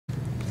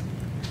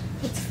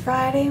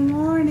Friday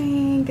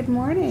morning. Good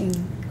morning.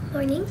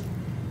 Morning.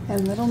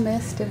 And little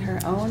Miss did her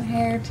own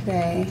hair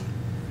today.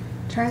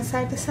 Turn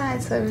side to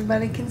side so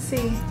everybody can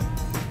see.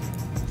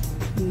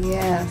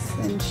 Yes,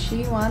 and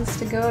she wants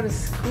to go to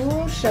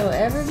school, show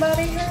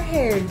everybody her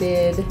hair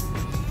did.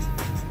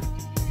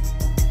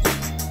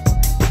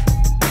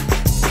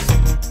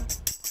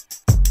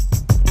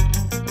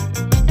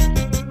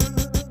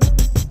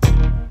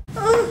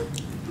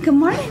 Good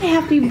morning,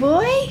 happy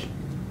boy.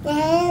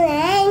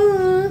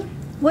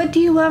 What do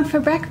you want for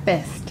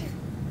breakfast?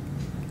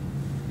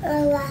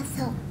 A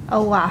waffle.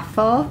 A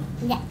waffle?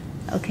 Yeah.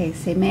 Okay,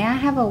 say, may I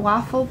have a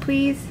waffle,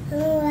 please? A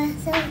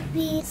waffle,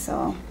 please.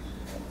 So,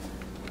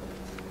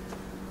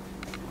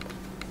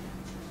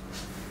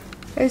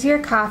 there's your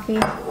coffee.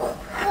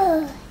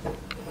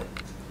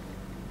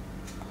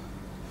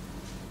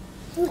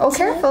 Oh,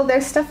 careful,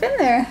 there's stuff in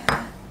there.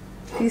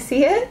 Do you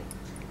see it?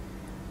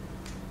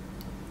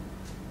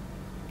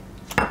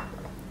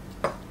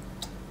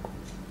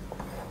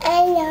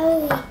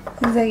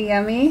 Is it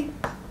yummy?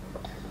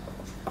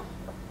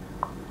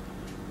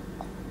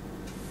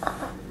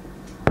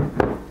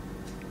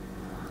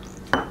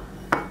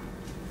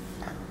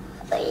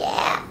 Oh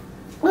yeah.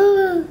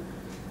 Oh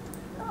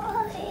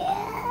yeah.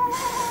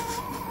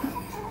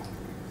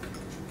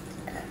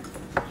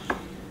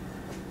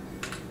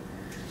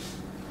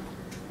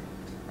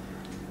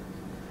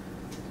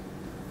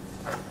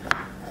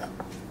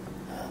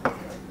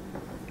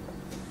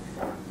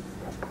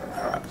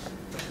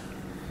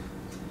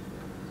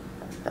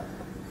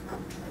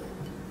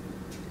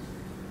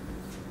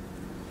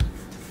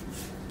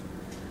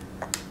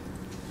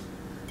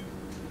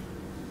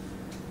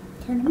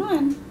 Turn them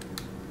on.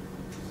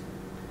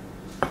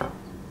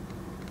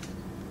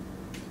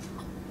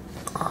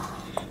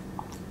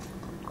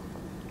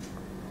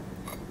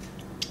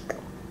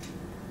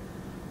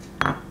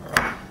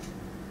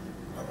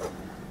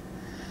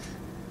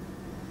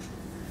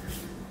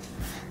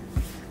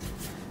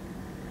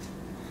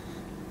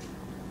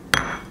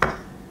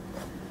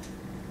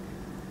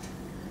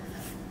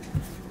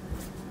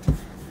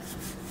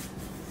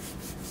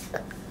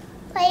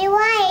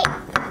 White.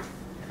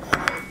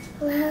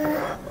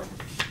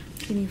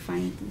 Can you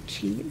find the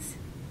cheese?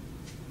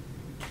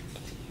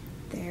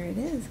 There it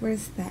is.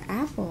 Where's the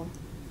apple?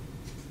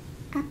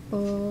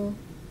 Apple.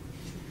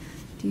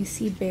 Do you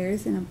see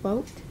bears in a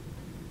boat?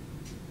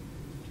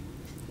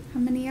 How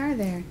many are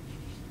there?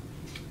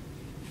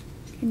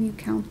 Can you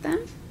count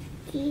them?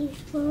 3,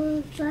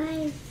 4,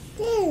 5,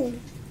 6.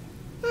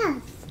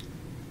 Yes.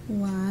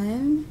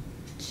 1,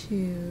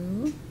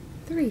 2,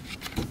 3.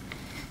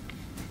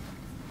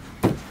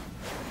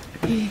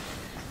 Okay.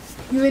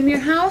 You in your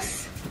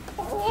house?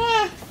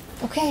 Yeah.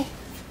 Okay.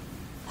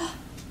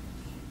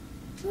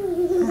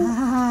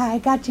 I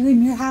got you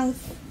in your house.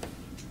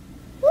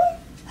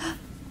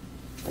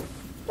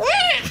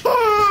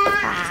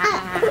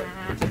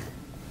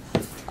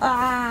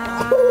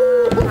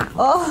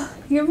 Oh,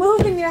 you're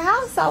moving your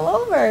house all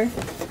over.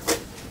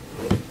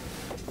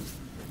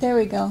 There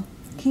we go.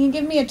 Can you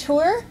give me a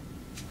tour?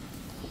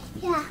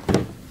 Yeah.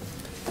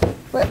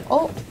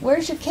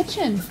 Where's your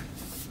kitchen?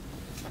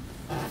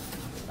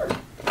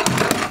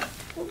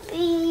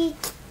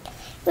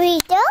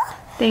 Rita?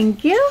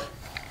 Thank you.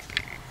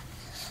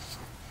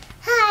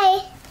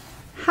 Hi.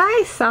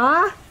 Hi,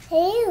 Saw.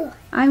 Hey.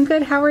 I'm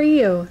good. How are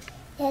you?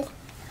 Yes.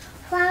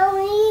 Follow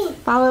me.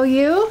 Follow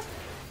you?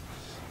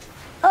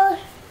 Oh.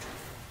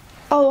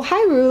 Oh,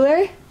 hi,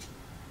 Ruler.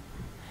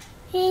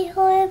 3,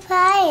 4,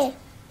 5.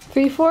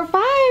 3, 4,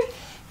 5.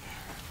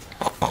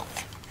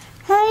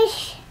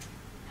 Hush.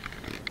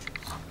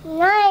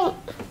 9.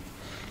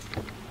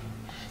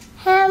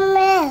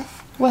 Hammer.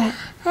 What?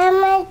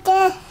 Hammer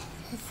this.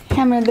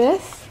 Hammer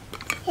this?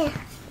 Yeah.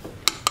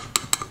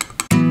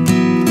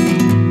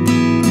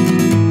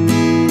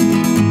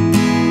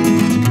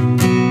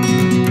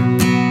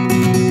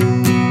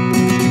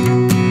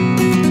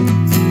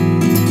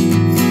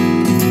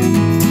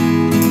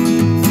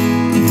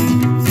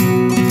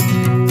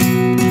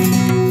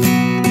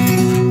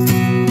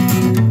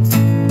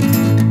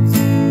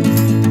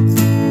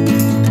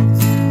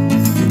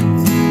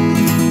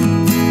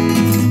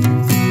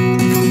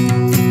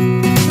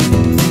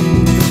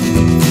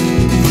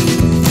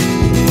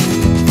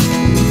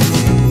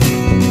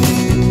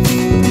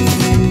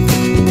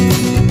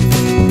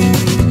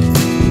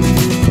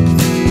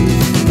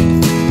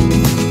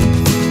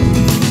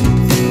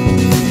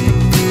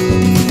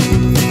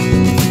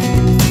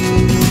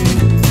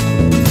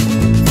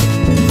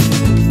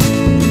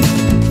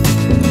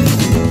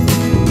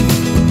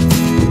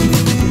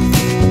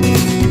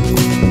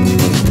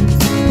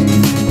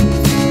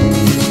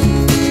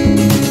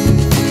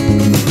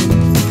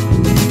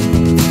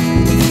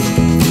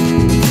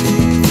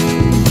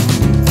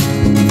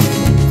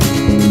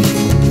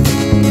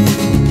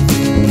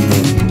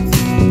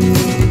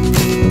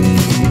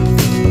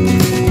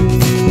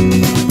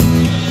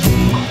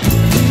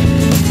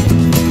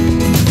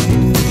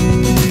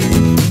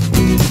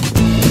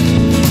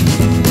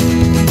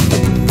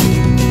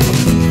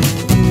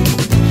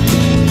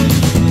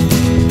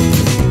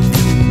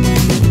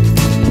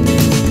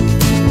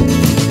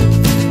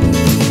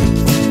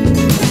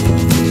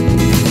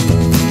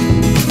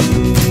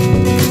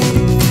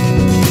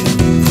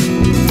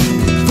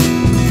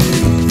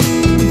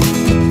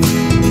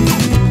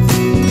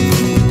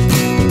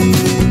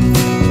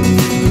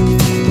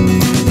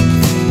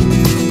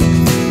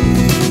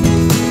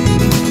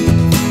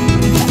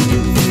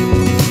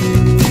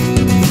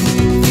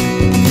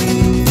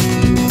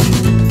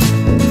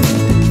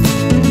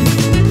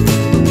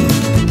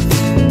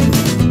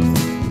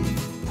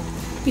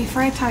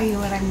 before I tell you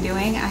what I'm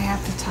doing, I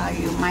have to tell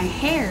you my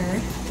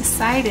hair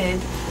decided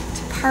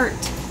to part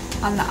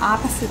on the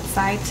opposite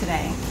side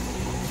today.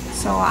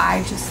 So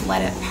I just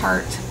let it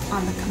part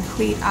on the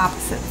complete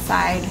opposite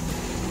side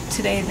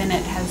today than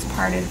it has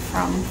parted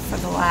for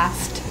the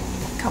last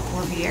couple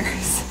of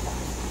years.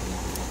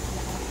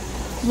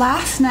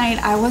 Last night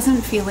I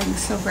wasn't feeling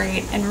so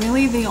great, and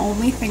really the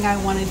only thing I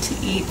wanted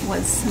to eat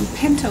was some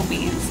pinto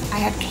beans. I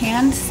had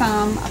canned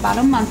some about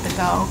a month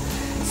ago,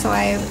 so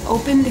I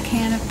opened a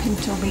can of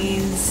pinto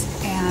beans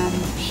and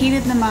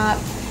heated them up,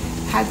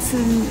 had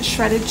some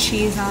shredded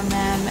cheese on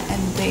them,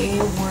 and they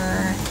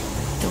were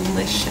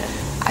delicious.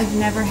 I've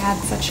never had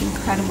such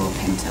incredible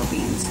pinto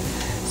beans.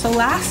 So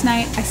last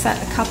night I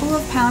set a couple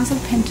of pounds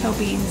of pinto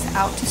beans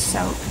out to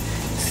soak,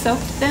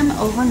 soaked them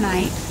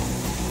overnight,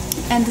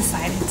 and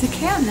decided to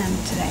can them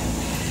today.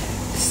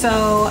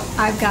 So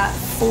I've got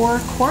 4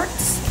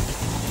 quarts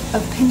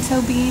of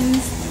pinto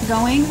beans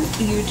going.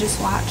 You just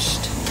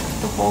watched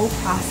the whole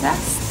process.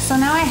 So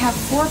now I have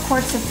 4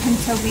 quarts of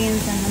pinto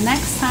beans, and the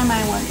next time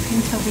I want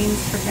pinto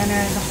beans for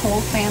dinner, the whole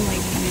family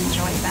can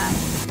enjoy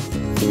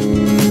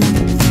them.